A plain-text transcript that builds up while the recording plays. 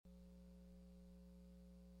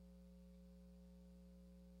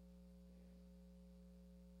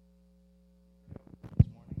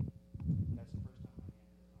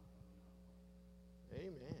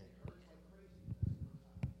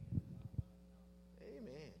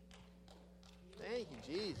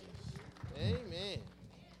Jesus. Amen.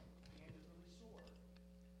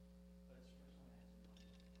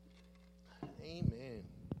 Amen.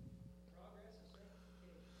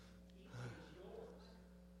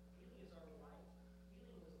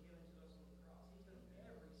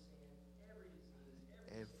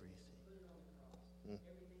 Everything. Mm.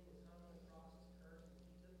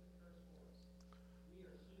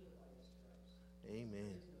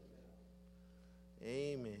 Amen.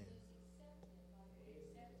 Amen.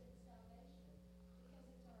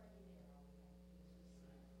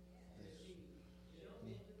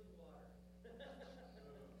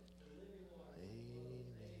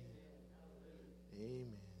 Amen.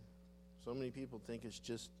 So many people think it's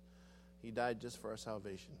just, he died just for our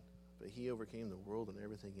salvation. But he overcame the world and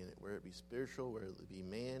everything in it. Whether it be spiritual, whether it be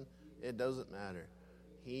man, it doesn't matter.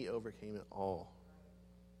 He overcame it all.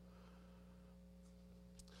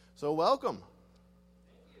 So welcome.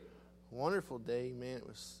 Wonderful day, man. It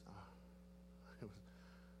was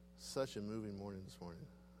such a moving morning this morning.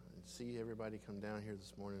 And see everybody come down here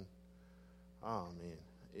this morning. Oh man,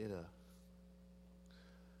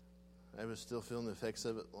 I was still feeling the effects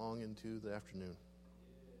of it long into the afternoon.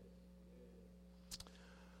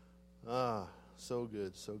 So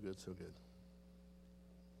good, so good, so good.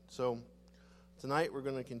 So tonight we're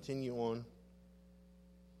going to continue on.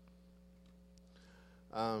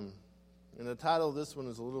 And the title of this one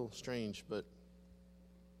is a little strange, but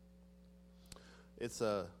it's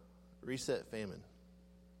a reset famine.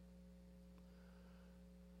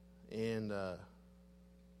 And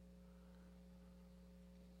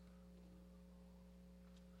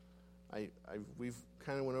we've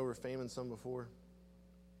kind of went over famine some before,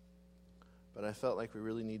 but I felt like we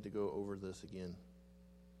really need to go over this again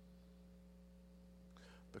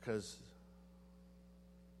because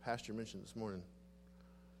Pastor mentioned this morning,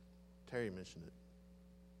 Terry mentioned it,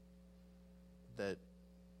 that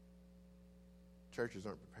churches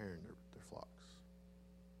aren't preparing their flocks.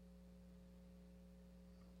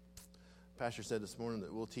 Pastor said this morning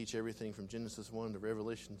that we'll teach everything from Genesis 1 to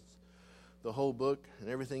Revelation, the whole book and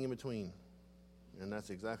everything in between. And that's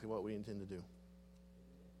exactly what we intend to do.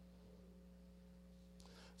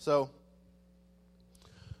 So,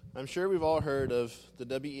 I'm sure we've all heard of the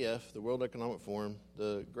WEF, the World Economic Forum,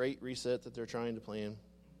 the Great Reset that they're trying to plan.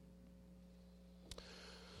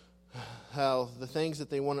 How the things that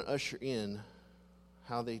they want to usher in,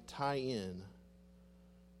 how they tie in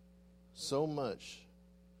so much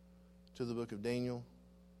to the book of Daniel,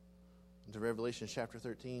 to Revelation chapter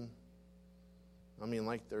 13. I mean,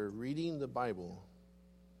 like they're reading the Bible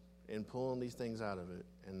and pulling these things out of it,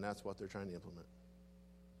 and that's what they're trying to implement.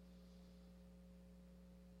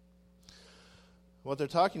 What they're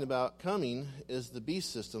talking about coming is the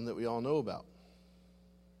beast system that we all know about.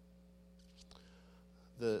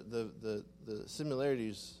 The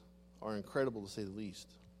similarities are incredible, to say the least.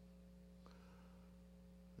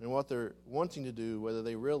 And what they're wanting to do, whether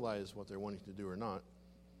they realize what they're wanting to do or not,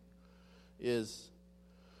 is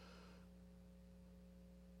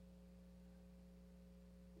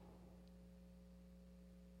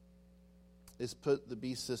put the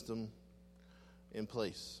beast system in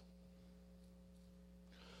place.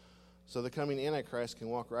 So the coming Antichrist can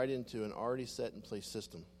walk right into an already set in place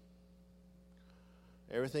system.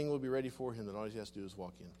 Everything will be ready for him, that all he has to do is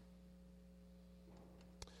walk in.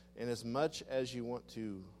 And as much as you want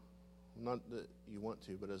to, not that you want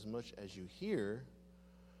to, but as much as you hear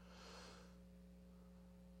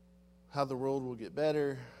how the world will get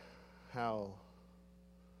better, how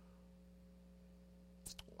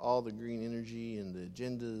all the green energy and the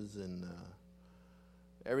agendas and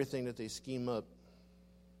everything that they scheme up,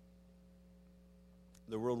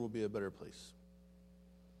 the world will be a better place.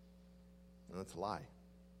 And that's a lie.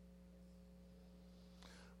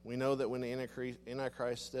 We know that when the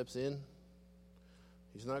Antichrist steps in,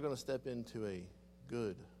 he's not going to step into a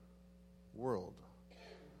good world.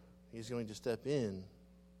 He's going to step in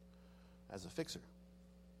as a fixer.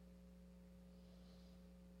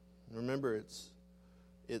 Remember,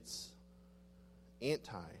 it's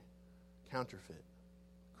anti-counterfeit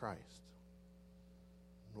Christ.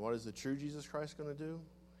 And what is the true Jesus Christ going to do?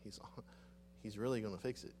 He's really going to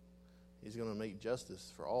fix it. He's going to make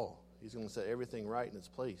justice for all. He's going to set everything right in its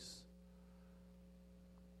place.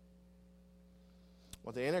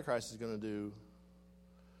 What the Antichrist is going to do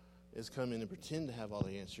is come in and pretend to have all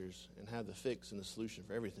the answers and have the fix and the solution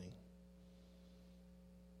for everything.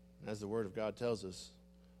 As the Word of God tells us,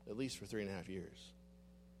 at least for 3.5 years.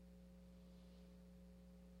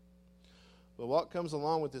 But what comes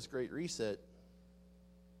along with this great reset,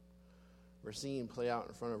 we're seeing play out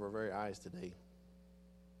in front of our very eyes today.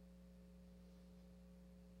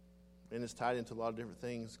 And it's tied into a lot of different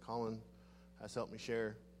things. Colin has helped me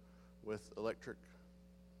share with electric,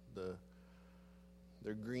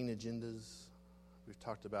 their green agendas. We've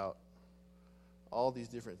talked about all these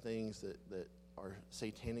different things that are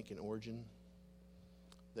satanic in origin,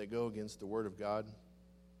 that go against the Word of God.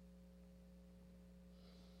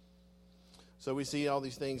 So we see all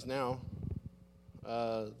these things now.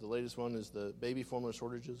 The latest one is the baby formula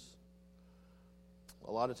shortages.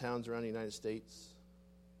 A lot of towns around the United States,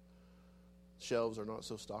 shelves are not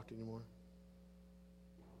so stocked anymore.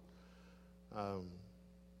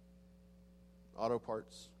 Auto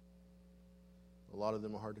parts, a lot of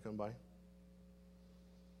them are hard to come by.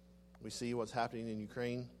 We see what's happening in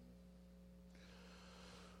Ukraine.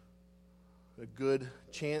 A good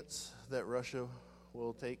chance that Russia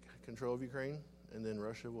will take control of Ukraine, and then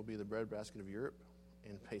Russia will be the breadbasket of Europe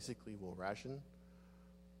and basically will ration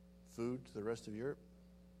food to the rest of Europe.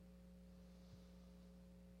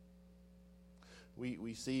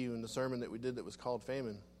 We see in the sermon that we did that was called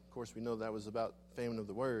famine. Of course, we know that was about famine of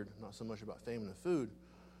the word, not so much about famine of food.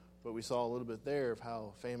 But we saw a little bit there of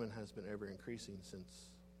how famine has been ever increasing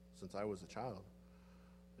since I was a child.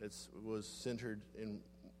 It was centered in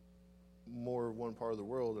more one part of the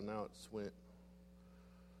world, and now it's went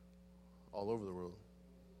all over the world.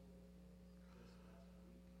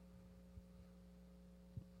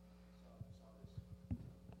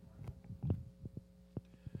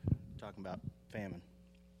 Talking about famine.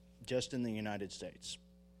 Just in the United States,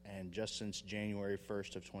 and just since January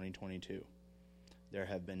 1st of 2022, there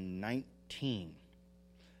have been 19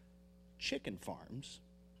 chicken farms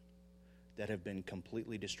that have been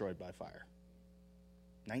completely destroyed by fire.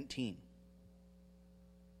 19.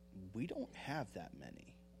 We don't have that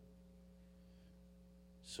many.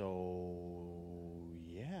 So,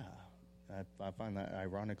 yeah, I find that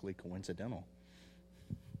ironically coincidental.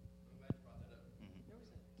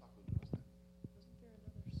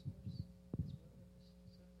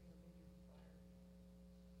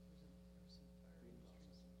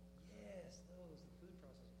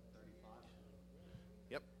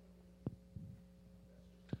 Yep.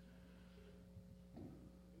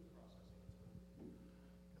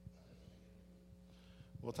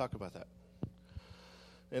 We'll talk about that.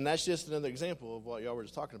 And that's just another example of what y'all were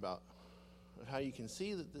just talking about, of how you can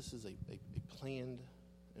see that this is a planned,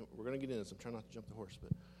 and we're going to get into this. I'm trying not to jump the horse,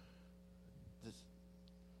 but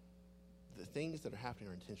the things that are happening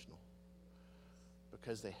are intentional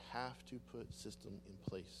because they have to put system in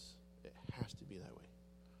place. It has to be that way.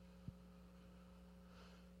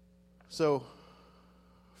 So,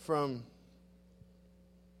 from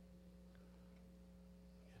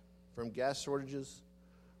gas shortages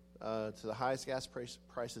to the highest gas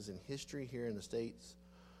prices in history here in the States,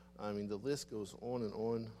 I mean, the list goes on and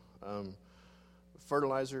on.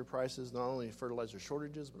 Fertilizer prices, not only fertilizer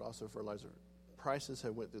shortages, but also fertilizer prices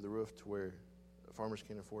have went through the roof to where farmers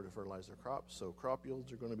can't afford to fertilize their crops. So crop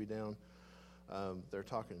yields are going to be down. They're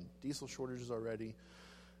talking diesel shortages already,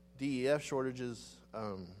 DEF shortages.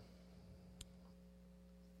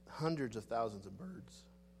 Hundreds of thousands of birds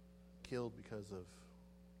killed because of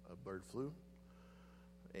bird flu.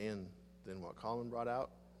 And then what Colin brought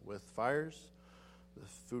out with fires, the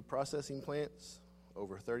food processing plants,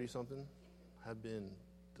 over 30-something, have been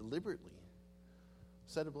deliberately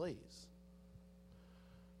set ablaze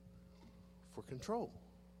for control.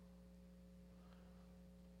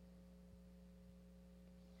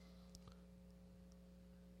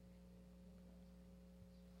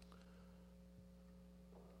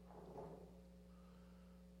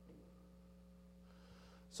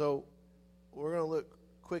 So we're going to look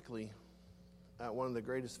quickly at one of the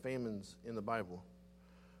greatest famines in the Bible,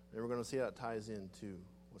 and we're going to see how it ties into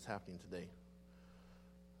what's happening today.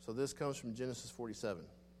 So this comes from Genesis 47,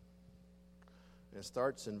 and it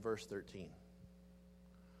starts in verse 13.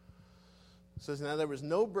 It says, "Now there was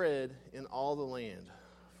no bread in all the land,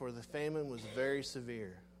 for the famine was very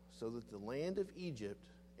severe, so that the land of Egypt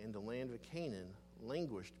and the land of Canaan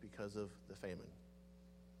languished because of the famine."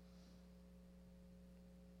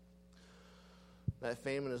 That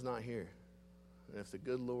famine is not here. And if the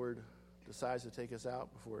good Lord decides to take us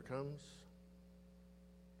out before it comes,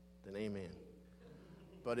 then amen.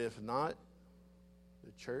 But if not,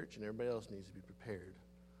 the church and everybody else needs to be prepared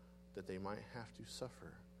that they might have to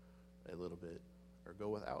suffer a little bit or go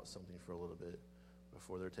without something for a little bit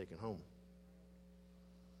before they're taken home.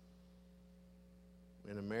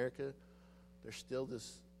 In America, there's still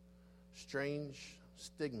this strange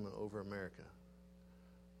stigma over America,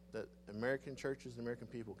 that American churches and American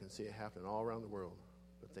people can see it happening all around the world,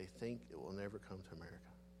 but they think it will never come to America.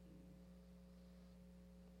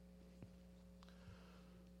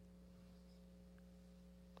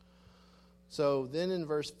 So then in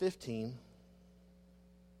verse 15,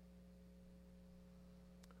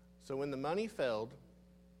 so when the money failed,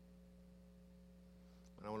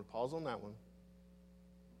 and I want to pause on that one,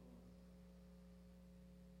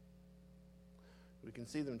 we can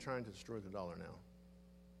see them trying to destroy the dollar now,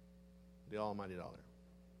 the almighty dollar,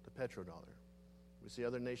 the petrodollar. We see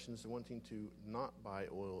other nations wanting to not buy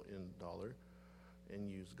oil in dollar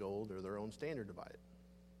and use gold or their own standard to buy it.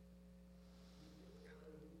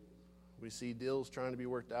 We see deals trying to be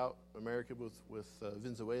worked out, America with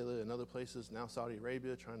Venezuela and other places, now Saudi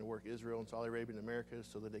Arabia trying to work Israel and Saudi Arabia and America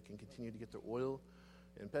so that they can continue to get their oil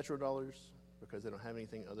in petrodollars because they don't have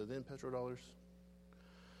anything other than petrodollars.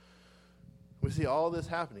 We see all this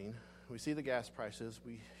happening. We see the gas prices.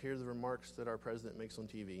 We hear the remarks that our president makes on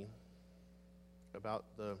TV about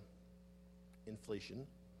the inflation.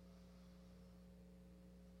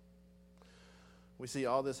 We see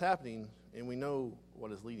all this happening, and we know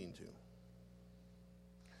what it's leading to.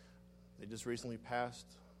 They just recently passed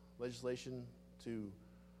legislation to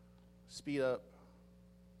speed up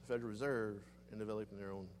the Federal Reserve in developing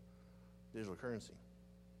their own digital currency.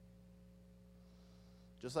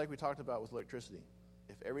 Just like we talked about with electricity.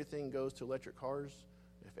 If everything goes to electric cars,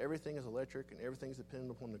 if everything is electric and everything's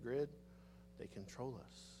dependent upon the grid, they control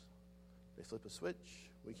us. They flip a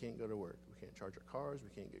switch, we can't go to work. We can't charge our cars, we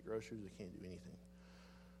can't get groceries, we can't do anything.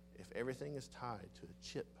 If everything is tied to a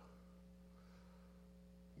chip,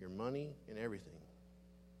 your money and everything,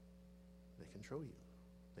 they control you.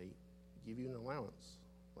 They give you an allowance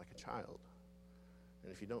like a child.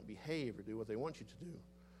 And if you don't behave or do what they want you to do,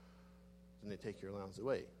 then they take your allowance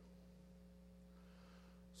away.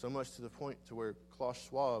 So much to the point to where Klaus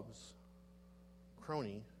Schwab's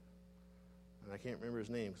crony, and I can't remember his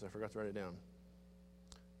name because I forgot to write it down.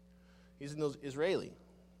 He's an Israeli.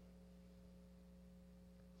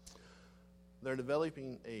 They're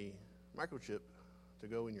developing a microchip to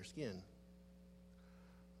go in your skin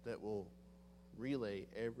that will relay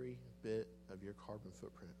every bit of your carbon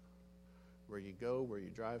footprint. Where you go, where you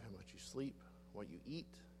drive, how much you sleep, what you eat,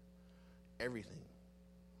 everything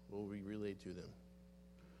will be relayed to them.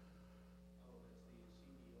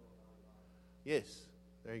 Yes,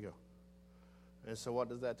 there you go. And so what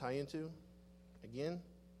does that tie into? Again,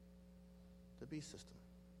 the beast system.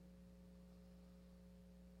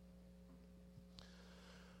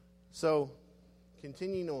 So,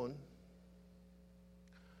 continuing on.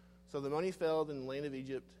 So the money failed in the land of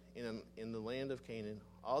Egypt, in the land of Canaan.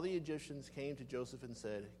 All the Egyptians came to Joseph and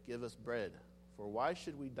said, "Give us bread, for why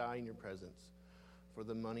should we die in your presence? For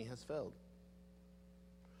the money has failed."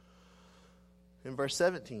 In verse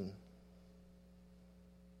 17,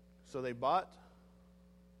 so they bought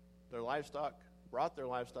their livestock, brought their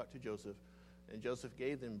livestock to Joseph, and Joseph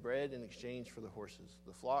gave them bread in exchange for the horses,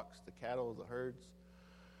 the flocks, the cattle, the herds,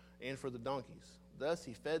 and for the donkeys. Thus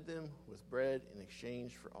he fed them with bread in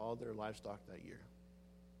exchange for all their livestock that year.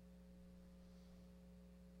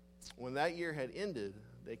 When that year had ended,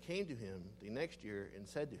 they came to him the next year and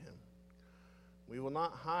said to him, "We will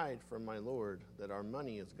not hide from my lord that our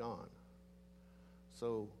money is gone.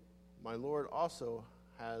 So my lord also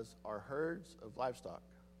has our herds of livestock.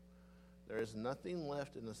 There is nothing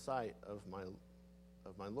left in the sight of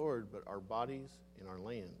my lord but our bodies and our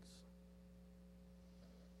lands."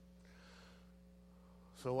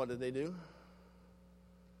 So what did they do?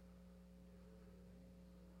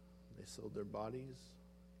 They sold their bodies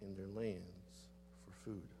and their lands for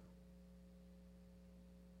food.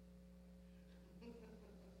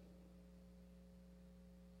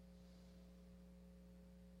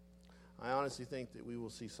 I honestly think that we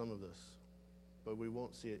will see some of this, but we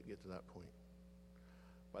won't see it get to that point.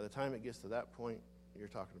 By the time it gets to that point, you're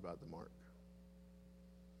talking about the mark.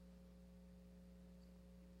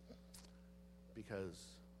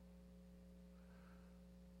 Because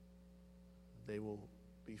they will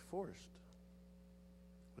be forced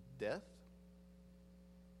with death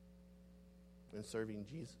and serving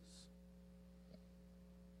Jesus,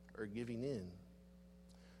 or giving in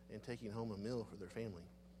and taking home a meal for their family,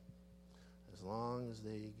 as long as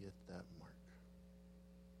they get that mark.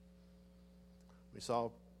 We saw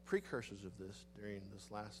precursors of this during this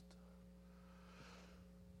last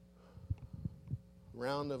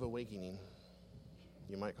round of awakening,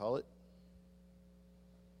 you might call it.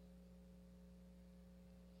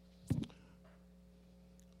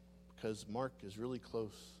 Because mark is really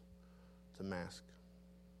close to mask.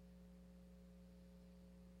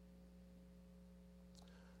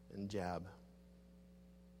 And jab.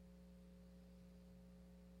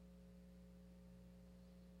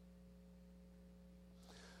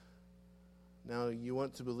 Now, you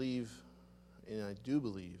want to believe, and I do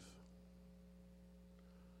believe,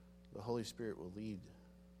 the the Holy Spirit will lead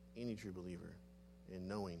any true believer in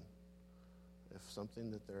knowing if something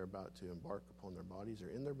that they're about to embark upon their bodies or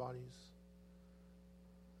in their bodies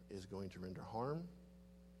is going to render harm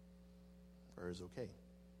or is okay.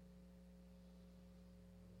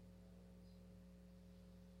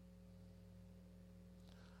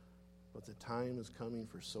 But the time is coming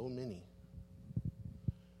for so many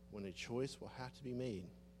when a choice will have to be made.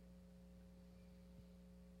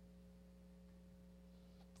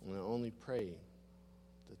 And I only pray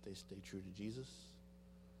that they stay true to Jesus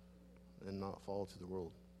and not fall to the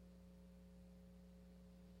world.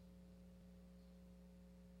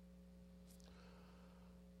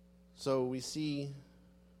 So we see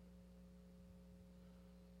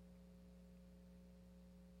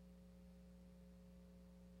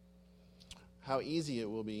how easy it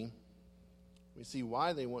will be. We see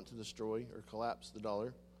why they want to destroy or collapse the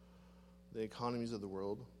dollar, the economies of the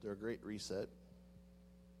world, their great reset.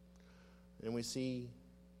 And we see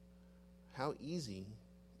how easy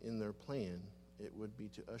in their plan it would be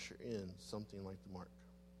to usher in something like the mark.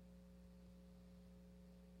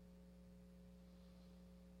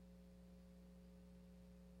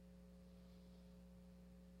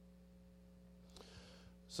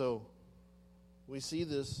 So we see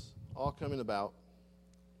this all coming about.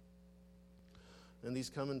 And these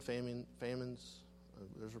coming famines,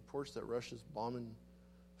 there's reports that Russia's bombing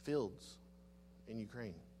fields in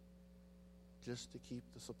Ukraine just to keep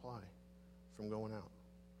the supply from going out.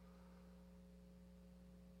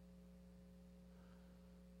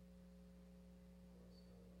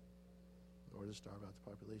 Or to starve out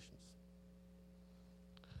the populations.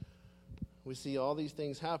 We see all these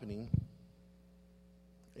things happening,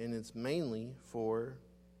 and it's mainly for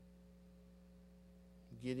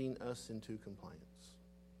getting us into compliance.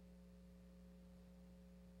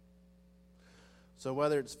 So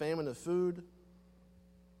whether it's famine of food,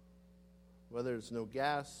 whether it's no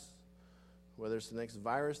gas, whether it's the next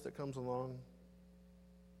virus that comes along,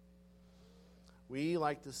 we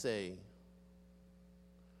like to say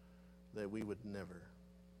that we would never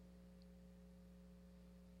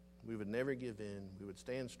give in. We would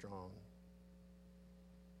stand strong.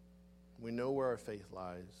 We know where our faith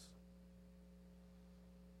lies.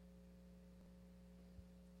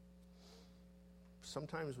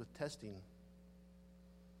 Sometimes with testing,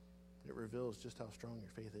 it reveals just how strong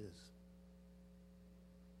your faith is.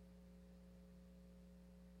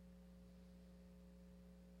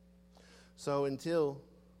 So until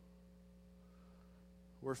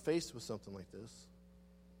we're faced with something like this,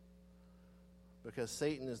 because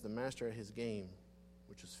Satan is the master at his game,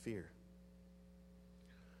 which is fear.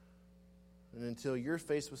 And until you're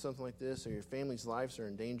faced with something like this or your family's lives are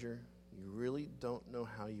in danger, you really don't know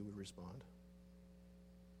how you would respond.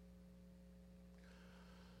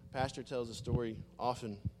 Pastor tells a story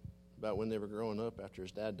often about when they were growing up after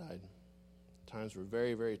his dad died. Times were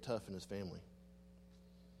very, very tough in his family.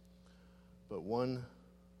 But one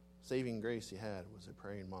saving grace he had was a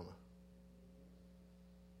praying mama.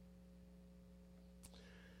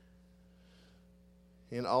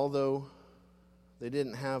 And although they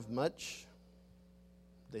didn't have much,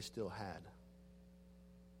 they still had.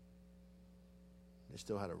 They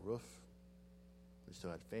still had a roof. They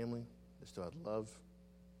still had family. They still had love.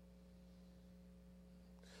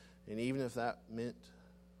 And even if that meant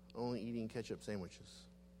only eating ketchup sandwiches,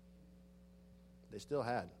 they still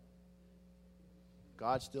had.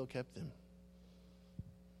 God still kept them.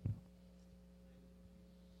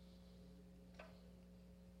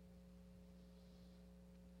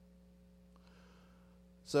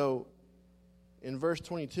 So, in verse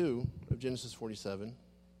 22 of Genesis 47, it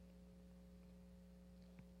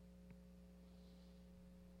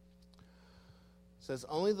says,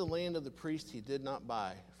 "Only the land of the priest he did not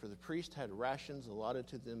buy, for the priest had rations allotted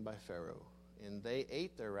to them by Pharaoh, and they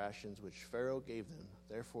ate their rations which Pharaoh gave them.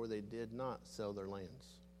 Therefore they did not sell their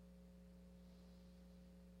lands."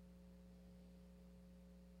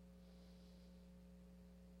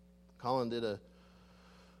 Colin did a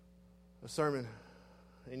sermon,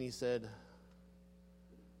 and he said,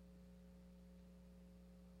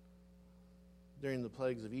 during the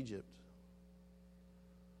plagues of Egypt,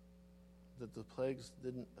 that the plagues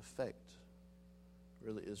didn't affect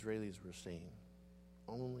where the Israelis were staying,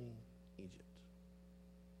 only Egypt.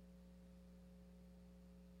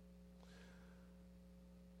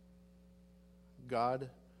 God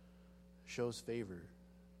shows favor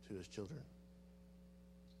to his children.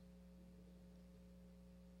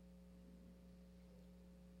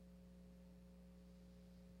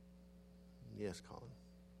 Yes, Colin.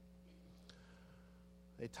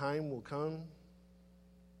 A time will come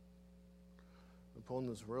upon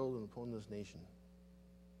this world and upon this nation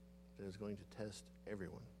that is going to test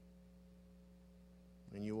everyone.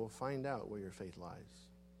 And you will find out where your faith lies.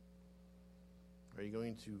 Are you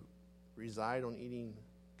going to reside on eating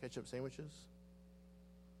ketchup sandwiches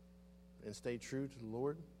and stay true to the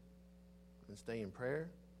Lord and stay in prayer?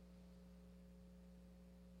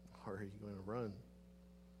 Or are you going to run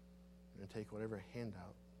and take whatever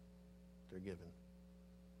handout they're given?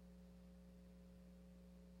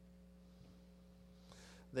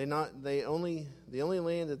 The only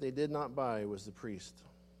land that they did not buy was the priest.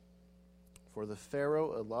 For the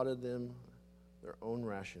Pharaoh allotted them their own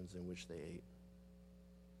rations in which they ate.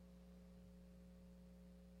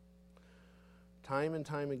 Time and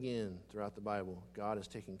time again throughout the Bible, God is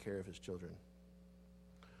taking care of his children.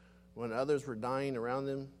 When others were dying around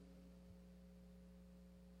them,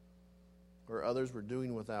 or others were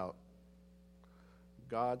doing without,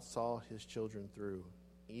 God saw his children through,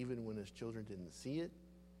 even when his children didn't see it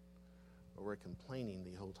or were complaining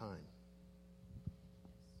the whole time.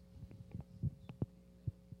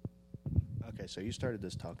 Okay, so you started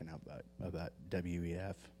this talking about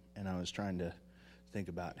WEF, and I was trying to think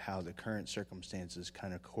about how the current circumstances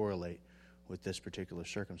kind of correlate with this particular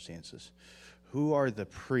circumstances. Who are the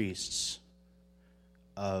priests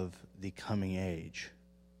of the coming age?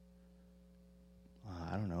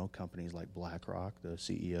 I don't know, companies like BlackRock, the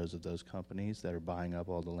CEOs of those companies that are buying up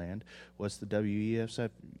all the land. What's the WEF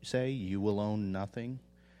say? You will own nothing,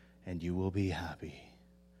 and you will be happy.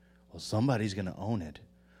 Well, somebody's going to own it.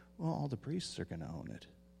 Well, all the priests are going to own it.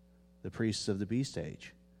 The priests of the beast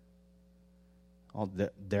age.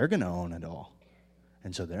 They're going to own it all.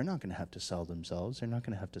 And so they're not going to have to sell themselves. They're not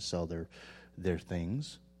going to have to sell their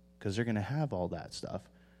things, because they're going to have all that stuff.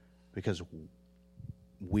 Because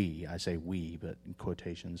I say we, but in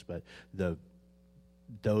quotations, but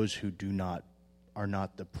those who are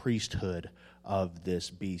not the priesthood of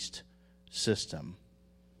this beast system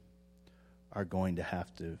are going to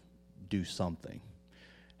have to do something.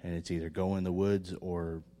 And it's either go in the woods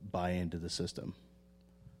or buy into the system.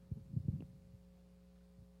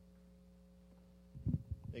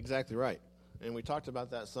 Exactly right. And we talked about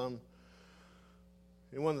that some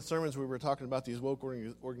in one of the sermons. We were talking about these woke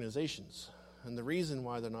organizations. And the reason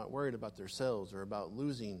why they're not worried about their sales or about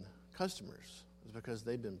losing customers is because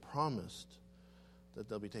they've been promised that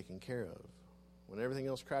they'll be taken care of. When everything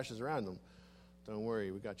else crashes around them, don't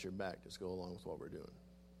worry, we got your back. Just go along with what we're doing.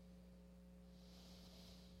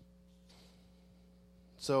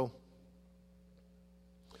 So,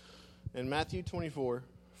 in Matthew 24,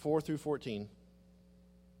 4 through 14,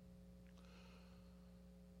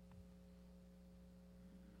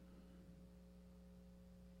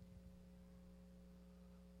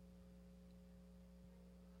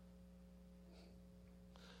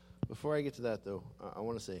 before I get to that, though, I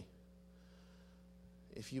want to say,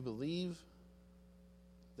 if you believe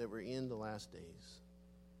that we're in the last days,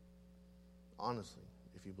 honestly,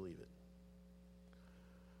 if you believe it,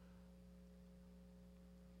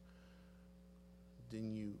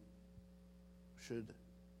 then you should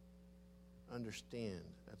understand,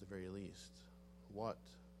 at the very least, what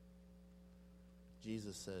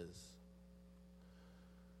Jesus says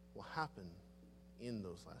will happen in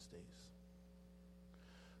those last days.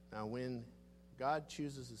 Now, when God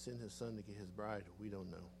chooses to send his son to get his bride, we don't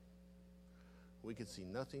know. We could see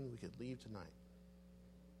nothing. We could leave tonight.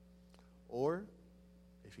 Or,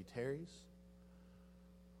 if he tarries,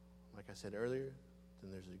 like I said earlier,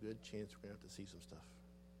 then there's a good chance we're going to have to see some stuff.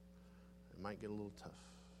 It might get a little tough.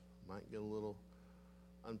 It might get a little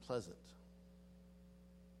unpleasant.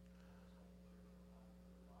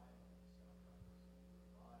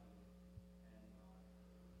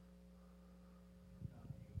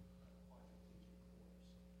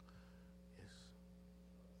 Yes.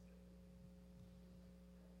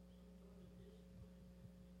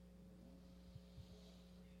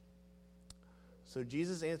 So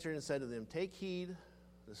Jesus answered and said to them, "Take heed,"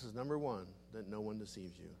 this is number one, "that no one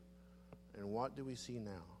deceives you." And what do we see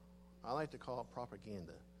now? I like to call it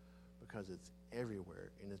propaganda because it's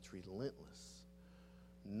everywhere and it's relentless.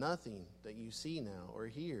 Nothing that you see now or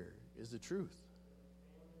hear is the truth.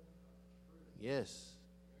 Yes.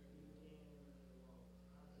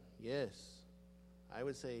 Yes. I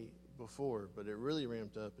would say before, but it really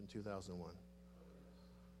ramped up in 2001.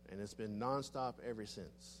 And it's been nonstop ever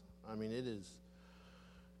since. I mean, it is.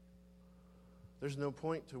 There's no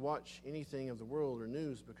point to watch anything of the world or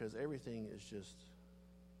news because everything is just,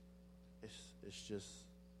 it's just,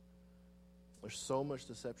 there's so much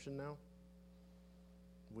deception now.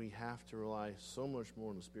 We have to rely so much more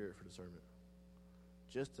on the Spirit for discernment,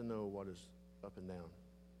 just to know what is up and down.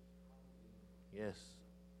 Yes,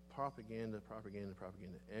 propaganda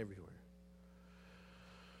everywhere.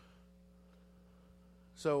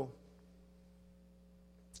 So,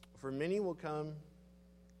 for many will come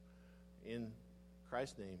in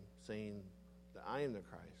Christ's name, saying that I am the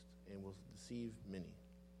Christ, and will deceive many.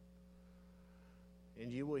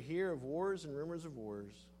 And you will hear of wars and rumors of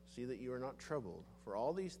wars. See that you are not troubled, for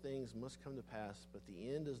all these things must come to pass, but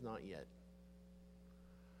the end is not yet.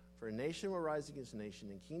 For a nation will rise against nation,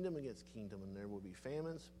 and kingdom against kingdom, and there will be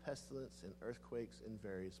famines, pestilence, and earthquakes in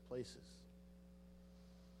various places.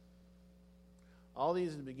 All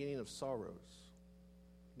these are the beginning of sorrows.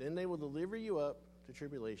 Then they will deliver you up to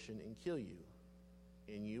tribulation and kill you,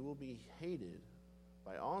 and you will be hated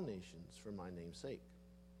by all nations for my name's sake.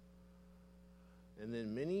 And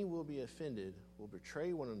then many will be offended, will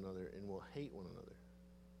betray one another, and will hate one another.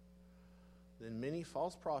 Then many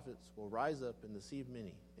false prophets will rise up and deceive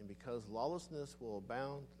many, and because lawlessness will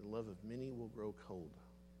abound, the love of many will grow cold.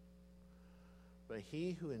 But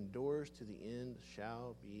he who endures to the end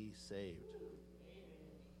shall be saved.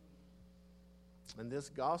 And this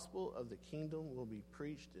gospel of the kingdom will be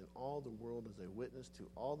preached in all the world as a witness to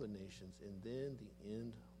all the nations, and then the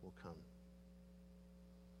end will come.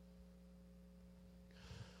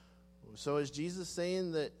 So is Jesus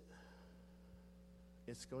saying that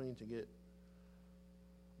it's going to get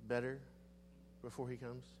better before he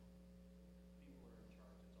comes?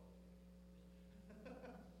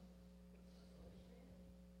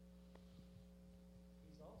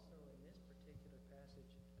 He's also in this particular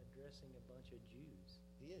passage addressing a bunch of Jews.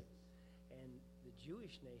 He is. And the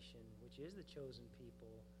Jewish nation, which is the chosen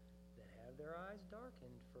people, that have their eyes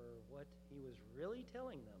darkened for what he was really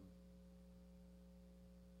telling them.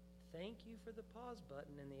 Thank you for the pause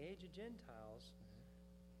button in the age of Gentiles,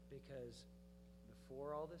 because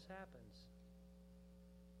before all this happens,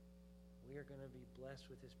 we are going to be blessed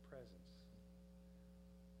with his presence,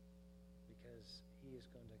 because he is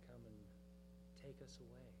going to come and take us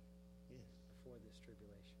away. Yes. Before this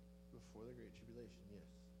tribulation. Before the great tribulation, yes.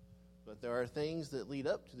 But there are things that lead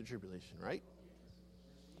up to the tribulation, right?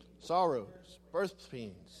 Sorrows, birth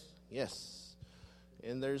pains, yes.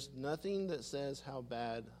 And there's nothing that says how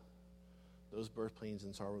bad those birth pains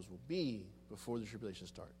and sorrows will be before the tribulation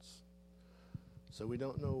starts. So we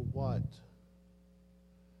don't know what,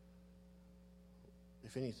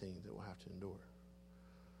 if anything, that we'll have to endure.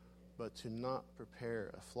 But to not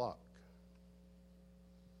prepare a flock.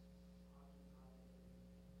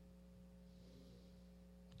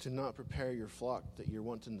 To not prepare your flock that you're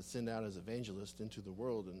wanting to send out as evangelists into the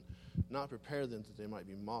world, and not prepare them that they might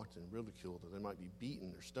be mocked and ridiculed, that they might be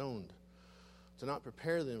beaten or stoned. To not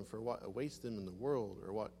prepare them for what awaits them in the world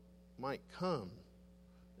or what might come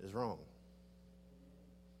is wrong.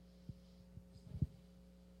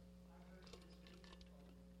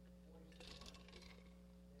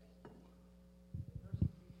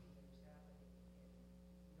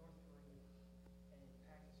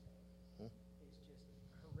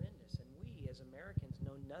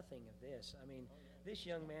 Nothing of this. I mean, this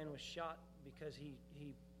young man was shot because he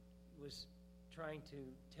was trying to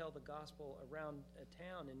tell the gospel around a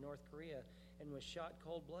town in North Korea, and was shot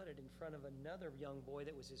cold-blooded in front of another young boy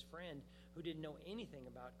that was his friend who didn't know anything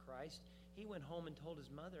about Christ. He went home and told his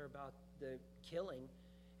mother about the killing,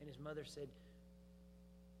 and his mother said,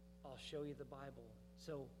 "I'll show you the Bible."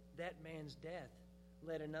 So that man's death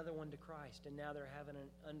led another one to Christ, and now they're having an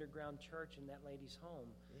underground church in that lady's home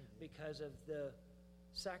because of the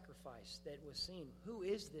sacrifice that was seen. Who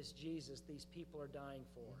is this Jesus these people are dying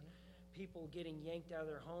for? People getting yanked out of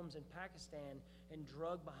their homes in Pakistan and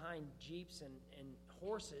drugged behind jeeps and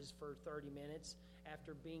horses for 30 minutes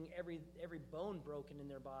after being every bone broken in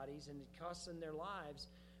their bodies, and it costs them their lives.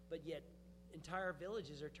 But yet entire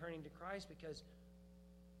villages are turning to Christ, because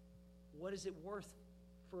what is it worth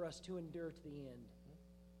for us to endure to the end?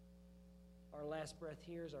 Our last breath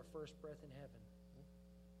here is our first breath in heaven.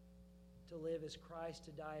 To live as Christ,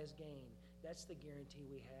 to die as gain. That's the guarantee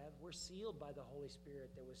we have. We're sealed by the Holy Spirit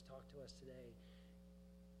that was talked to us today.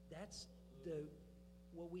 That's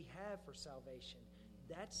what we have for salvation.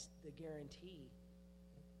 That's the guarantee.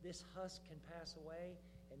 This husk can pass away,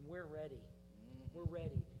 and we're ready. We're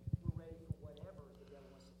ready. We're ready for whatever the devil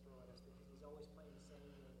wants to throw at us, because he's always playing the same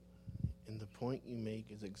game. And the point you make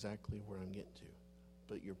is exactly where I'm getting to.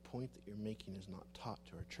 But your point that you're making is not taught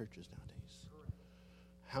to our churches nowadays. Correct.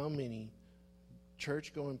 How many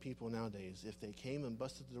church-going people nowadays, if they came and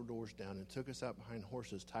busted their doors down and took us out behind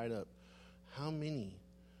horses tied up, how many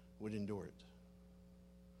would endure it?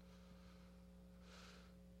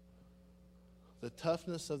 The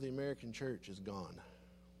toughness of the American church is gone.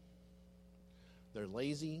 They're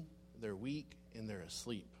lazy, they're weak, and they're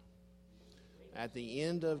asleep. At the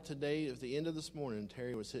end of today, at the end of this morning,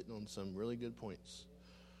 Terry was hitting on some really good points.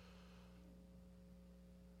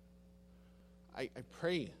 I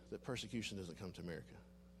pray that persecution doesn't come to America,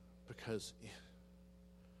 because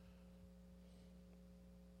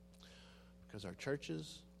our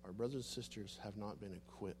churches, our brothers and sisters have not been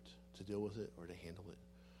equipped to deal with it or to handle it.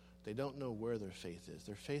 They don't know where their faith is.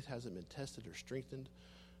 Their faith hasn't been tested or strengthened.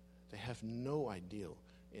 They have no idea.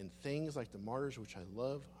 And things like the martyrs, which I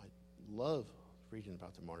love reading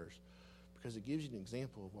about the martyrs, because it gives you an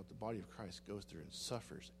example of what the body of Christ goes through and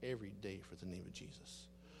suffers every day for the name of Jesus.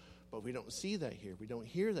 But we don't see that here. We don't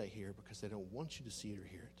hear that here because they don't want you to see it or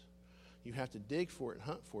hear it. You have to dig for it and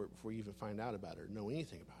hunt for it before you even find out about it or know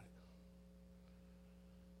anything about it.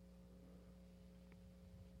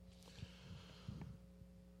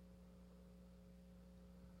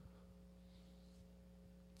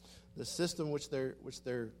 The system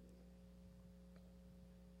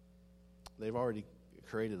they've already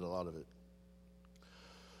created a lot of it.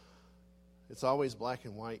 It's always black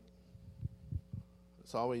and white.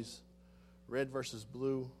 It's always red versus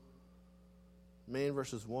blue, man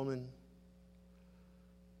versus woman.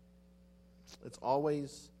 It's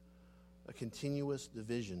always a continuous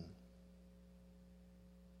division,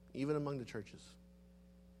 even among the churches.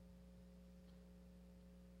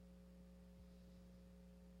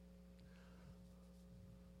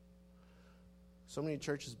 So many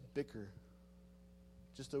churches bicker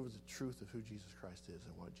just over the truth of who Jesus Christ is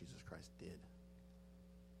and what Jesus Christ did.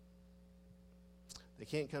 They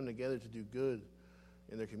can't come together to do good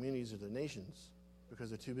in their communities or their nations because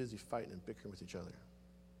they're too busy fighting and bickering with each other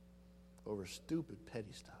over stupid,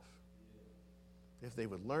 petty stuff. If they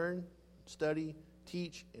would learn, study,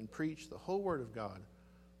 teach, and preach the whole Word of God,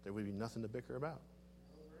 there would be nothing to bicker about.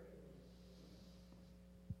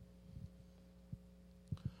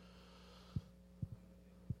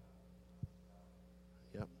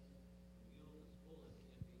 Yep.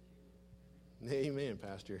 Amen,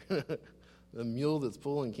 Pastor. The mule that's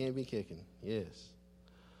pulling can't be kicking. Yes.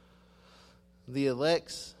 The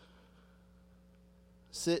elects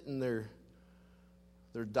sit in their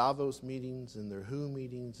Davos meetings and their WHO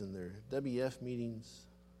meetings and their WF meetings,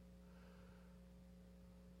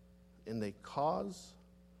 and they cause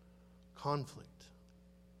conflict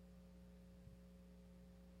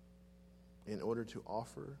in order to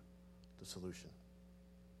offer the solution.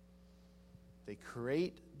 They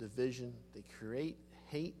create division, they create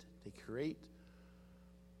hate, they create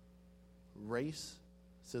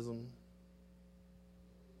racism.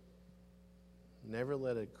 Never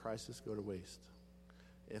let a crisis go to waste.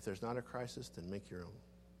 If there's not a crisis, then make your own.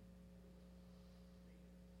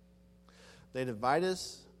 They divide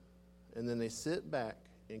us, and then they sit back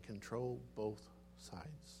and control both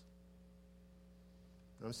sides.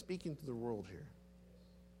 I'm speaking to the world here.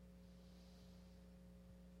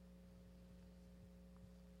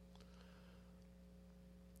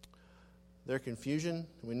 Their confusion,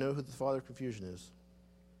 we know who the father of confusion is.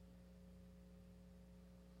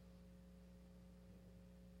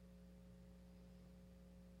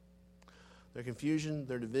 Their confusion,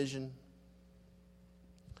 their division,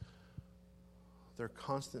 their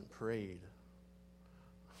constant parade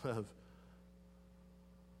of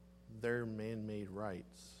their man-made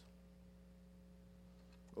rights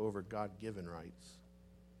over God-given rights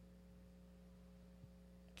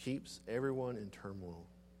keeps everyone in turmoil.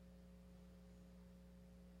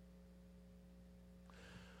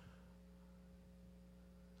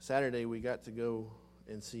 Saturday, we got to go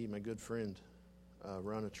and see my good friend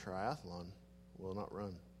run a triathlon. Well, not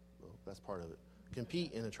run. Well, that's part of it.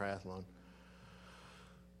 Compete in a triathlon.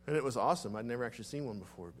 And it was awesome. I'd never actually seen one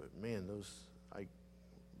before. But, man,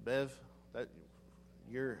 Bev,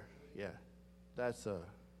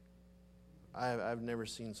 I've never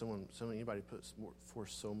seen anybody put forth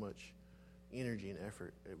so much energy and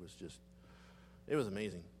effort. It was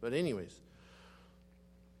amazing. But anyways,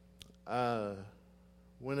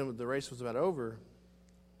 when the race was about over,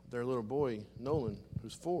 their little boy, Nolan,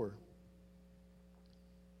 who's 4,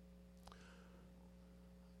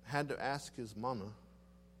 had to ask his mama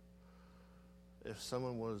if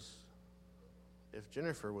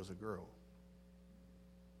Jennifer was a girl.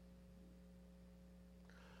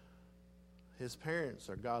 His parents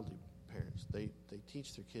are godly parents. They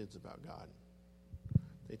teach their kids about God.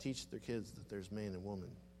 They teach their kids that there's man and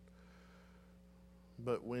woman.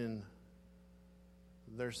 But when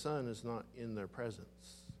their son is not in their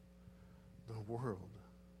presence, the world,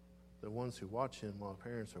 the ones who watch him while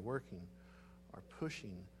parents are working, are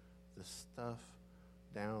pushing the stuff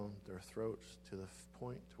down their throats to the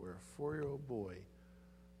point to where a 4-year-old boy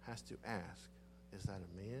has to ask, is that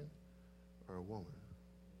a man or a woman?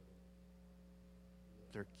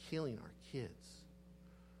 They're killing our kids.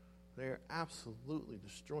 They're absolutely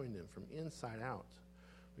destroying them from inside out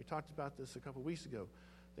We talked about this a couple weeks ago.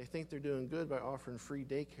 They think they're doing good by offering free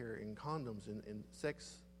daycare and condoms and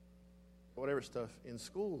sex, whatever stuff in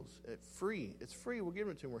schools. It's free. We're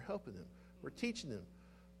giving it to them. We're helping them. We're teaching them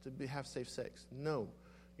to have safe sex. No,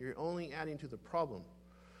 you're only adding to the problem.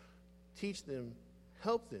 Teach them,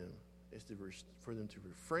 help them, is for them to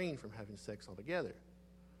refrain from having sex altogether.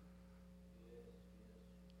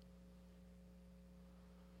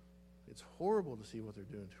 It's horrible to see what they're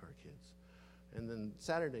doing to our kids. And then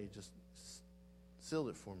Saturday just sealed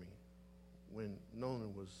it for me when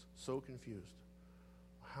Nolan was so confused.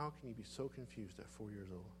 How can you be so confused at 4 years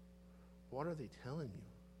old? What are they telling you?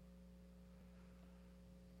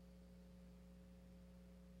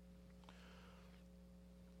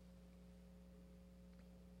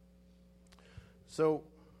 So,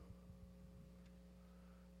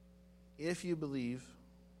 if you believe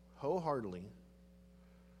wholeheartedly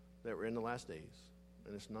that we're in the last days,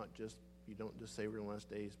 and it's not just, you don't just say we're in the last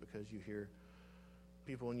days because you hear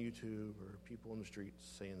people on YouTube or people on the streets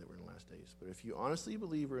saying that we're in the last days. But if you honestly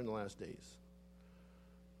believe we're in the last days,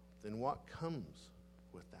 then what comes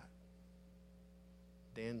with that?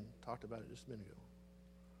 Dan talked about it just a minute ago.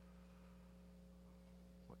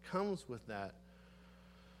 What comes with that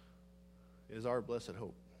is our blessed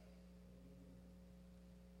hope.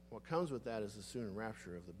 What comes with that is the soon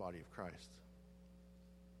rapture of the body of Christ.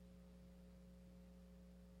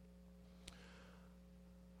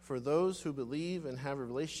 For those who believe and have a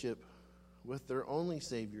relationship with their only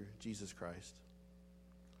Savior, Jesus Christ,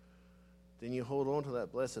 then you hold on to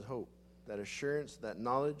that blessed hope, that assurance, that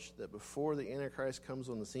knowledge that before the Antichrist comes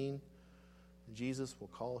on the scene, Jesus will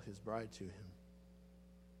call his bride to him.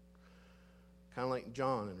 Kind of like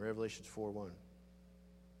John in Revelation 4:1.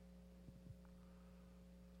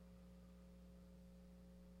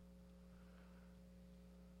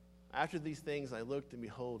 After these things I looked, and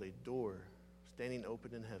behold, a door standing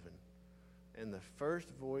open in heaven. And the first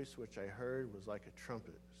voice which I heard was like a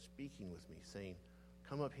trumpet speaking with me, saying,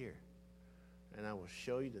 "Come up here, and I will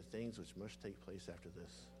show you the things which must take place after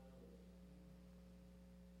this."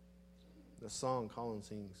 The song Colin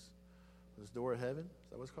sings, "This door of heaven," is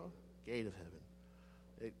that what it's called? Gate of heaven.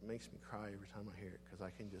 It makes me cry every time I hear it, because I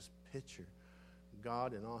can just picture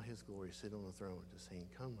God in all his glory sitting on the throne, just saying,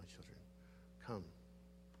 "Come, my children, come."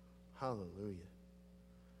 Hallelujah.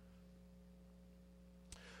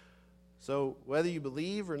 So, whether you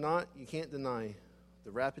believe or not, you can't deny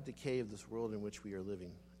the rapid decay of this world in which we are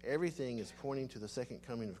living. Everything is pointing to the second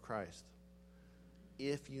coming of Christ.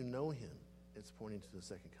 If you know him, it's pointing to the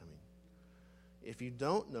second coming. If you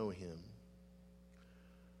don't know him,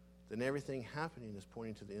 then everything happening is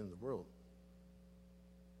pointing to the end of the world.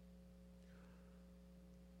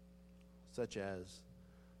 Such as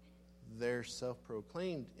their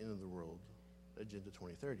self-proclaimed end of the world, Agenda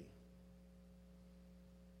 2030.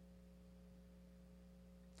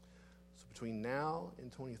 So between now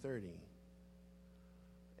and 2030,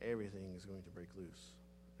 everything is going to break loose,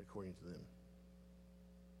 according to them.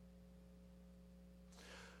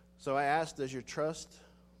 So I ask, does your trust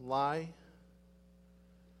lie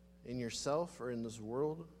in yourself or in this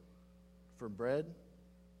world for bread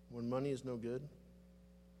when money is no good?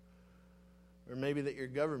 Or maybe that your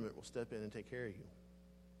government will step in and take care of you?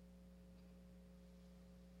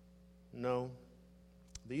 No,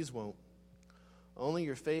 these won't. Only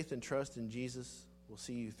your faith and trust in Jesus will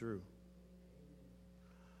see you through.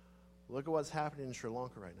 Look at what's happening in Sri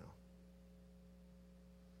Lanka right now.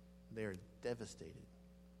 They are devastated.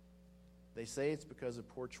 They say it's because of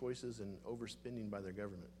poor choices and overspending by their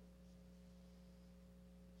government.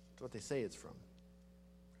 That's what they say it's from.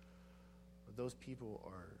 But those people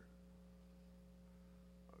are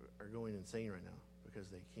going insane right now because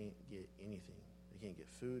they can't get anything. They can't get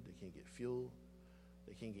food, they can't get fuel,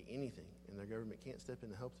 they can't get anything, and their government can't step in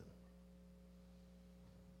to help them.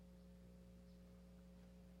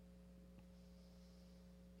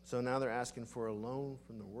 So now they're asking for a loan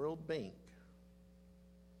from the World Bank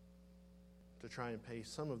to try and pay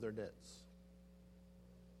some of their debts.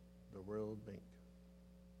 The World Bank.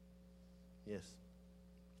 Yes.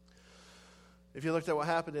 If you looked at what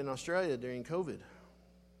happened in Australia during COVID,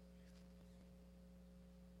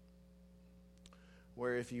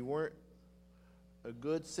 where if you weren't a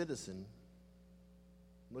good citizen,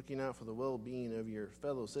 looking out for the well-being of your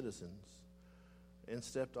fellow citizens, and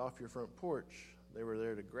stepped off your front porch, they were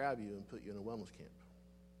there to grab you and put you in a wellness camp.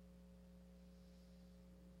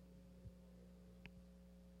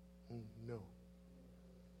 No.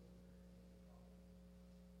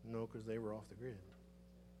 No, because they were off the grid.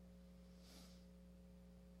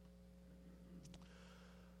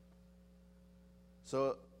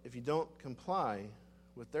 So if you don't comply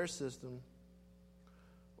with their system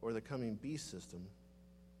or the coming beast system,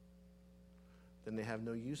 then they have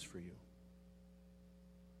no use for you.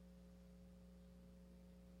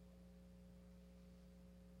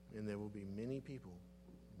 And there will be many people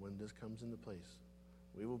when this comes into place.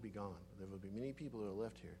 We will be gone. There will be many people that are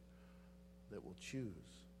left here that will choose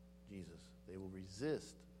Jesus. They will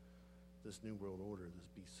resist this new world order, this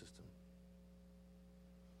beast system.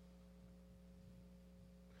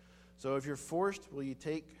 So if you're forced, will you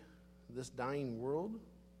take this dying world,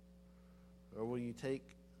 or will you take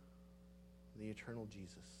the eternal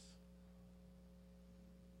Jesus?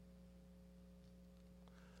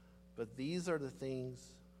 But these are the things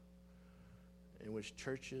in which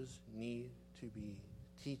churches need to be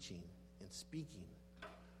teaching and speaking.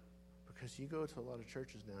 Because you go to a lot of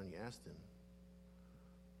churches now and you ask them,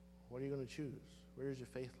 what are you going to choose? Where does your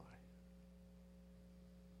faith lie?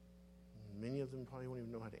 And many of them probably won't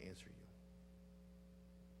even know how to answer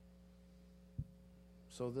you.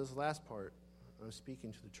 So this last part, I'm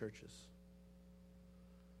speaking to the churches.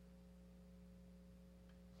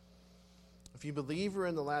 If you believe we're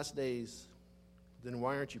in the last days, then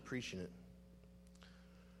why aren't you preaching it?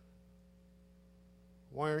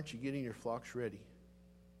 Why aren't you getting your flocks ready?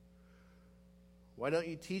 Why don't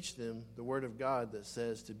you teach them the word of God that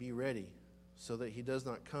says to be ready so that he does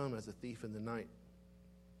not come as a thief in the night,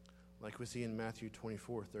 like we see in Matthew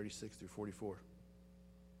 24, 36 through 44.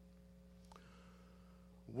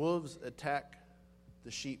 Wolves attack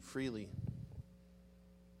the sheep freely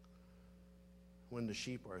when the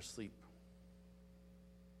sheep are asleep.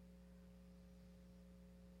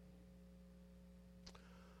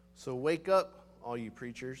 So wake up, all you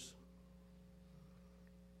preachers.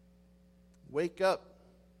 Wake up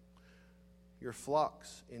your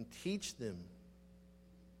flocks and teach them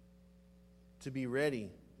to be ready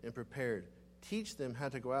and prepared. Teach them how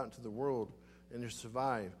to go out into the world and to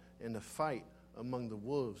survive and to fight among the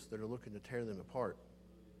wolves that are looking to tear them apart.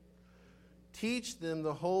 Teach them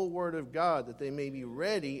the whole word of God that they may be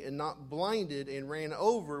ready and not blinded and ran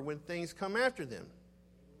over when things come after them.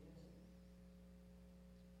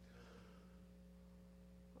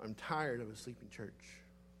 I'm tired of a sleeping church.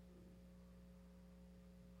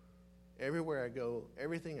 Everywhere I go,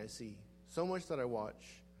 everything I see, so much that I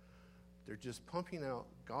watch, they're just pumping out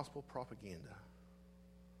gospel propaganda.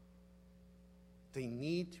 They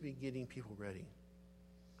need to be getting people ready.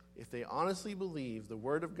 If they honestly believe the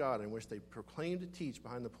word of God in which they proclaim to teach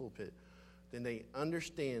behind the pulpit, then they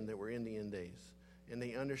understand that we're in the end days. And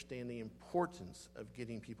they understand the importance of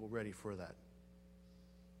getting people ready for that.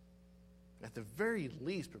 At the very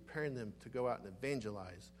least, preparing them to go out and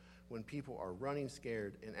evangelize when people are running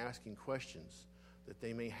scared and asking questions, that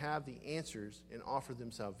they may have the answers and offer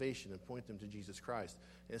them salvation and point them to Jesus Christ,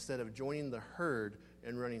 instead of joining the herd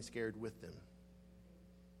and running scared with them.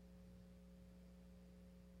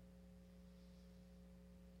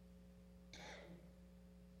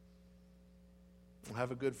 I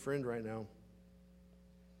have a good friend right now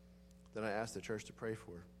that I asked the church to pray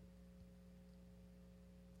for.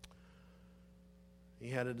 He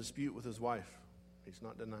had a dispute with his wife. He's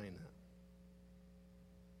not denying that.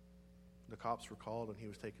 The cops were called and he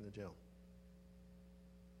was taken to jail.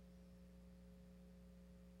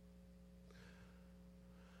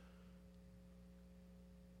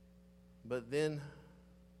 But then,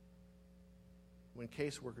 when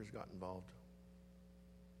caseworkers got involved,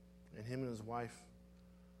 and him and his wife,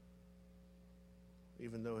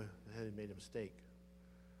 even though they had made a mistake,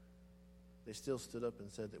 they still stood up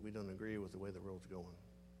and said that we don't agree with the way the world's going.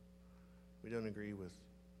 We don't agree with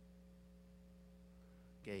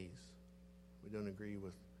gays. We don't agree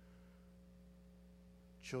with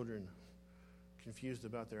children confused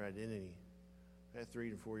about their identity at 3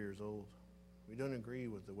 to 4 years old. We don't agree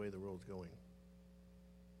with the way the world's going.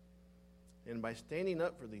 And by standing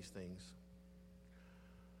up for these things,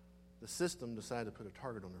 the system decided to put a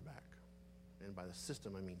target on their back. And by the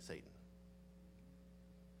system, I mean Satan.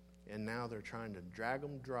 And now they're trying to drag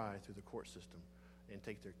them dry through the court system and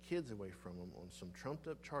take their kids away from them on some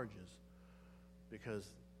trumped-up charges because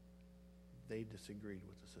they disagreed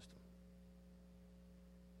with the system.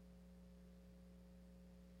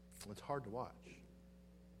 It's hard to watch.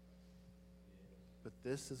 But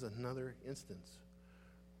this is another instance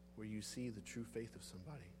where you see the true faith of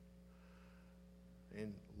somebody.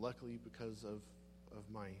 And luckily, because of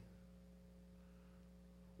my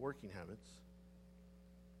working habits,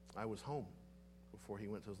 I was home before he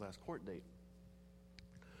went to his last court date.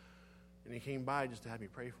 And he came by just to have me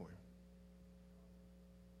pray for him.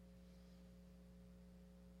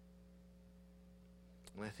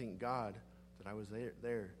 And I thank God that I was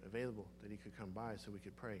there available, that he could come by so we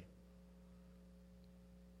could pray.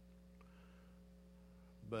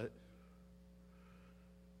 But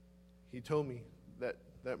he told me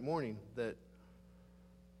that morning that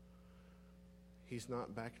he's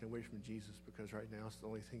not backing away from Jesus because right now it's the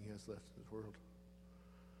only thing he has left in this world.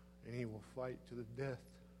 And he will fight to the death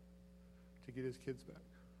to get his kids back.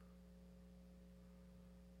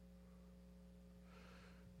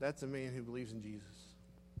 That's a man who believes in Jesus.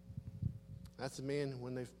 That's a man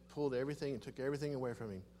when they've pulled everything and took everything away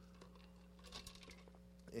from him.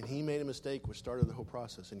 And he made a mistake which started the whole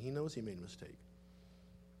process. And he knows he made a mistake.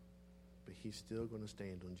 But he's still going to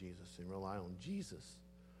stand on Jesus and rely on Jesus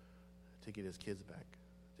to get his kids back,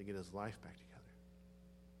 to get his life back together.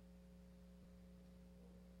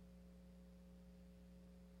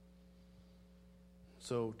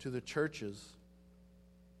 So to the churches,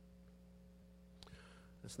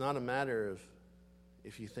 it's not a matter of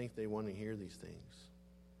if you think they want to hear these things.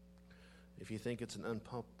 If you think it's an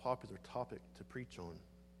unpopular topic to preach on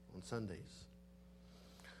Sundays.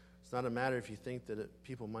 It's not a matter if you think that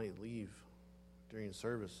people might leave during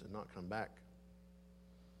service and not come back.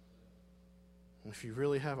 And if you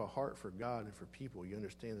really have a heart for God and for people, you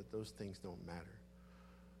understand that those things don't matter.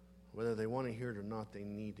 Whether they want to hear it or not, they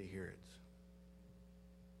need to hear it.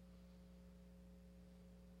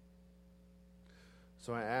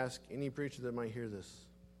 So I ask any preacher that might hear this,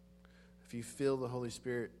 if you feel the Holy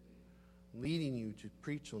Spirit leading you to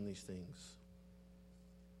preach on these things,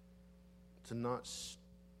 to not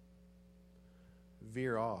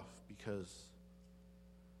veer off because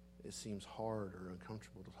it seems hard or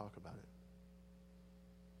uncomfortable to talk about it.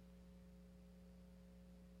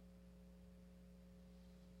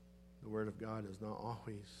 The Word of God is not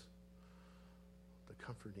always the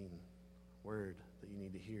comforting word that you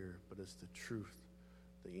need to hear, but it's the truth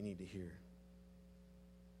that you need to hear.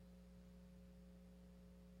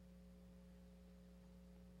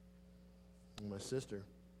 And my sister,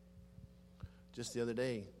 just the other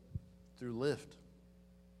day, through Lyft,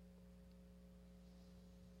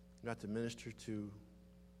 got to minister to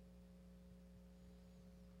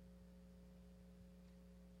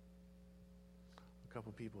a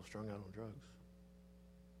couple people strung out on drugs.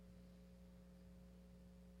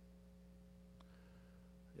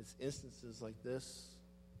 It's instances like this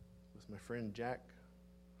with my friend Jack.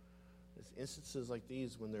 It's instances like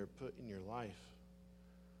these when they're put in your life.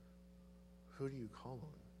 Who do you call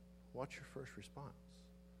on? What's your first response?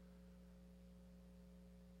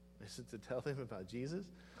 Is it to tell them about Jesus?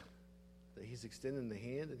 That he's extending the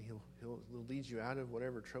hand and he'll lead you out of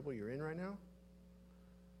whatever trouble you're in right now?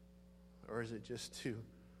 Or is it just to,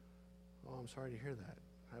 oh, I'm sorry to hear that.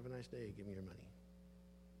 Have a nice day. Give me your money.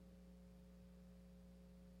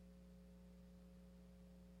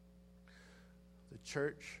 The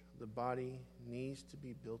church, the body, needs to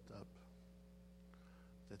be built up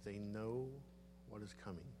that they know what is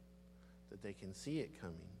coming, that they can see it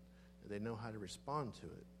coming, that they know how to respond to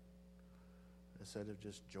it, instead of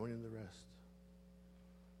just joining the rest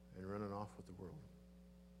and running off with the world.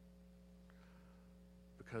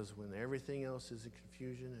 Because when everything else is in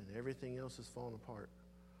confusion and everything else is falling apart,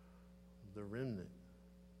 the remnant,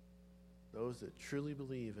 those that truly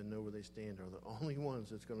believe and know where they stand, are the only ones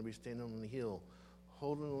that's going to be standing on the hill,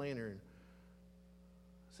 holding a lantern,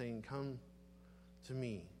 saying, "Come to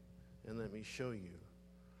me and let me show you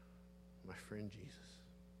my friend Jesus."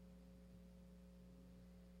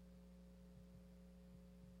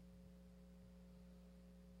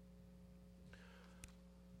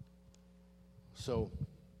 So,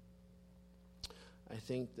 I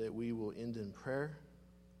think that we will end in prayer.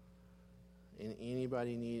 And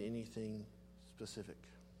anybody need anything specific?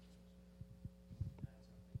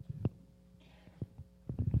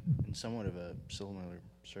 In somewhat of a similar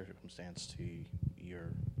circumstance to your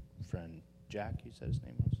friend Jack, you said his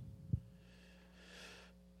name was.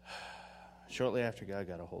 Shortly after God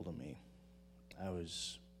got a hold of me, I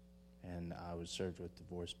was served with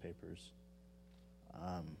divorce papers.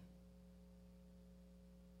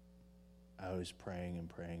 I was praying and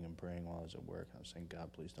praying and praying while I was at work. I was saying,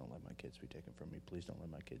 "God, please don't let my kids be taken from me. Please don't let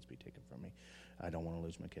my kids be taken from me. I don't want to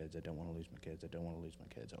lose my kids. I don't want to lose my kids. I don't want to lose my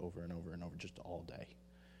kids," over and over and over, just all day.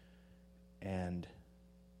 And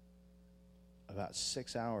about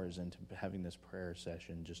 6 hours into having this prayer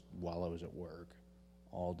session, just while I was at work,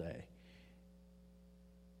 all day,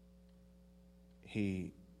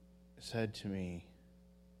 he said to me,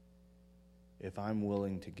 "If I'm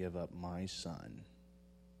willing to give up my son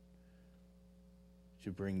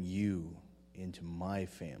to bring you into my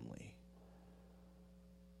family,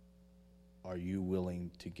 are you willing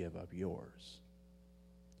to give up yours?"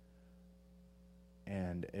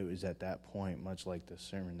 And it was at that point, much like the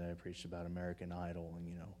sermon that I preached about American Idol,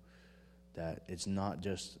 and that it's not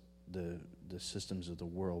just the systems of the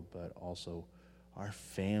world, but also our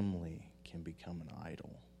family can become an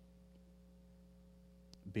idol.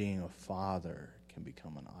 Being a father can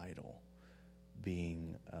become an idol.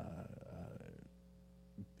 Being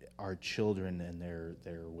our children and their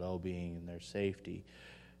well-being and their safety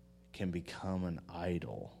can become an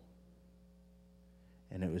idol.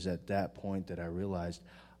 And it was at that point that I realized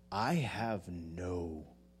I have no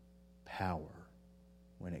power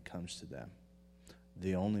when it comes to them.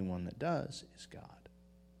 The only one that does is God.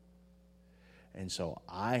 And so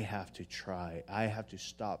I have to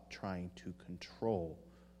stop trying to control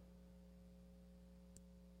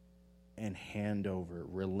and hand over,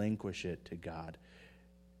 relinquish it to God.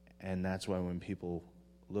 And that's why when people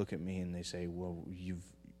look at me and they say, well,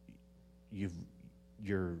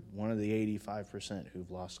 you're one of the 85% who've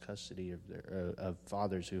lost custody of of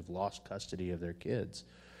fathers who've lost custody of their kids.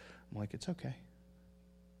 I'm like, it's okay.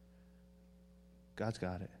 God's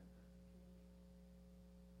got it.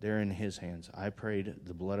 They're in His hands. I prayed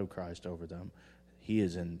the blood of Christ over them.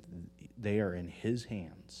 They are in His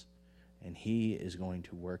hands, and He is going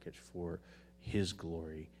to work it for His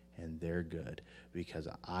glory and their good, because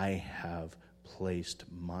I have placed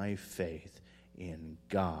my faith in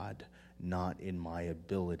God, not in my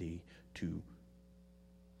ability to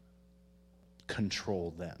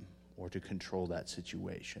control them or to control that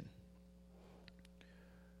situation.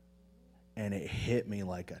 And it hit me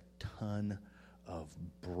like a ton of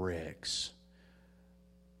bricks,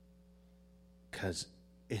 because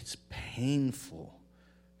it's painful.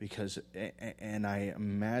 And I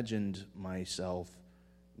imagined myself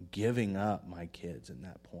giving up my kids in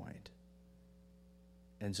that point.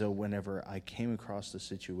 And so whenever I came across the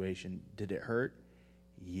situation, did it hurt?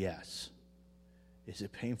 Yes. Is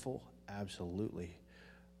it painful? Absolutely.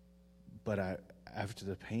 But after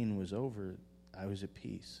the pain was over, I was at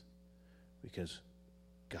peace, because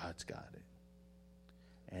God's got it.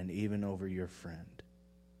 And even over your friend,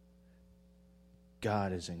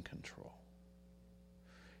 God is in control.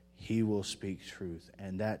 He will speak truth,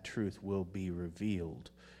 and that truth will be revealed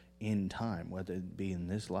in time, whether it be in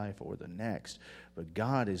this life or the next. But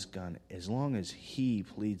God is going, as long as He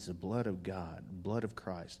pleads the blood of God, blood of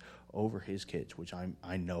Christ, over His kids, which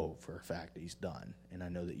I know for a fact He's done, and I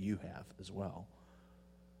know that you have as well,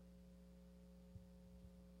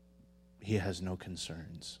 He has no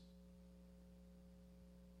concerns.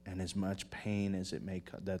 And as much pain as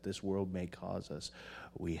that this world may cause us,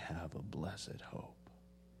 we have a blessed hope.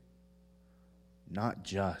 Not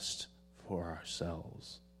just for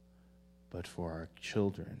ourselves, but for our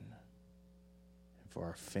children and for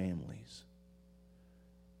our families.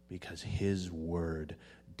 Because His word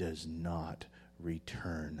does not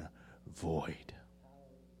return void.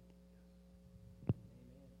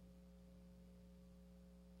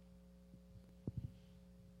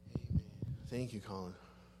 Amen. Thank you, Colin.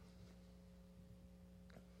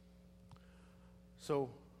 So,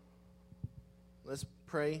 let's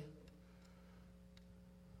pray.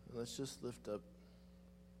 Let's just lift up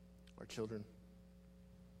our children.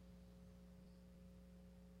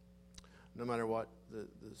 No matter what the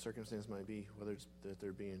circumstance might be, whether it's that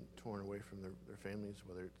they're being torn away from their families,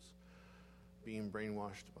 whether it's being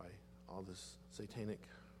brainwashed by all this satanic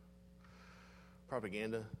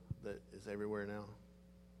propaganda that is everywhere now,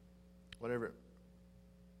 whatever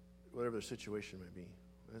their situation may be,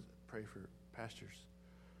 let's pray for pastors,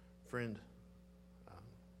 friend,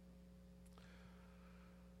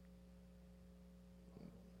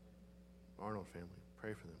 Arnold family.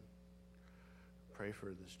 Pray for them. Pray for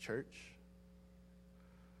this church,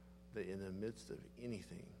 that in the midst of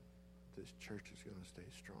anything, this church is going to stay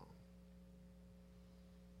strong.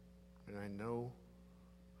 And I know,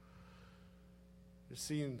 just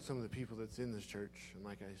seeing some of the people that's in this church, and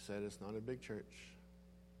like I said, it's not a big church,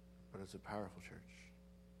 but it's a powerful church.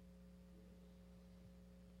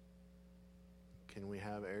 Can we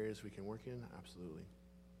have areas we can work in? Absolutely.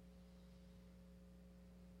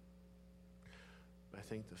 I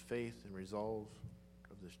think the faith and resolve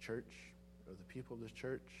of this church, of the people of this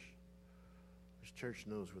church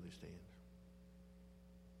knows where they stand.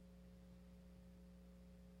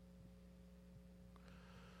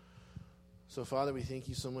 So, Father, we thank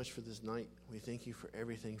you so much for this night. We thank you for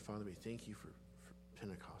everything, Father. We thank you for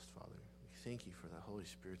Pentecost, Father. We thank you for the Holy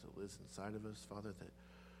Spirit that lives inside of us, Father, that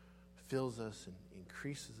fills us and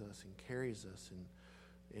increases us and carries us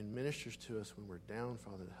and ministers to us when we're down,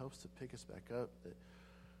 Father, that helps to pick us back up,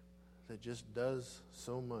 that just does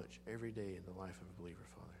so much every day in the life of a believer,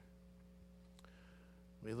 Father.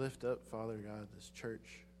 We lift up, Father God, this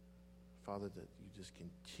church, Father, that you just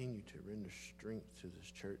continue to render strength to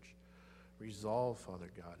this church. resolve, Father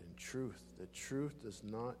God, in truth. The truth does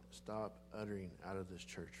not stop uttering out of this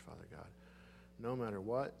church, Father God. No matter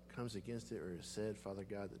what comes against it or is said, Father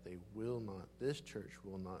God, that this church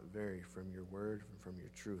will not vary from your word and from your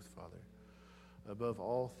truth, Father. Above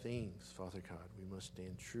all things, Father God, we must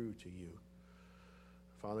stand true to you.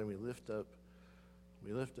 Father, we lift up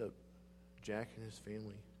Jack and his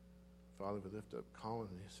family. Father, we lift up Colin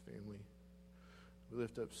and his family. We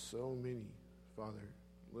lift up so many, Father,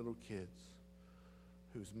 little kids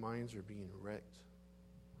whose minds are being wrecked,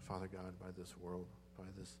 Father God, by this world, by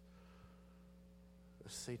this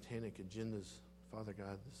satanic agendas, Father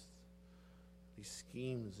God, these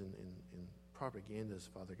schemes and propagandas,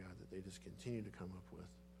 Father God, that they just continue to come up with,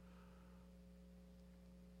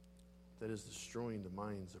 that is destroying the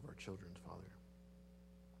minds of our children, Father.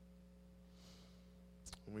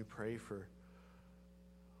 And we pray for,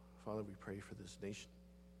 Father, we pray for this nation.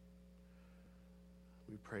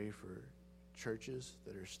 We pray for churches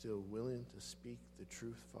that are still willing to speak the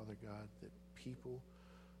truth, Father God, that people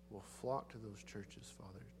will flock to those churches,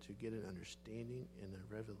 Father, to get an understanding and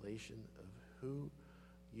a revelation of who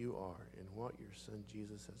you are and what your Son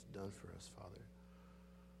Jesus has done for us, Father.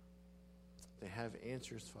 They have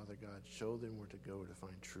answers, Father God. Show them where to go to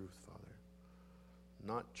find truth, Father.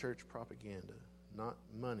 Not church propaganda, not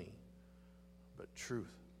money, but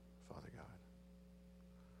truth, Father God.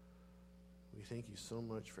 We thank you so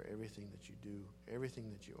much for everything that you do,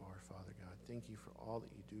 everything that you are, Father God. Thank you for all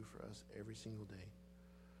that you do for us every single day.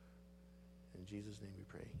 In Jesus' name we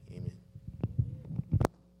pray. Amen.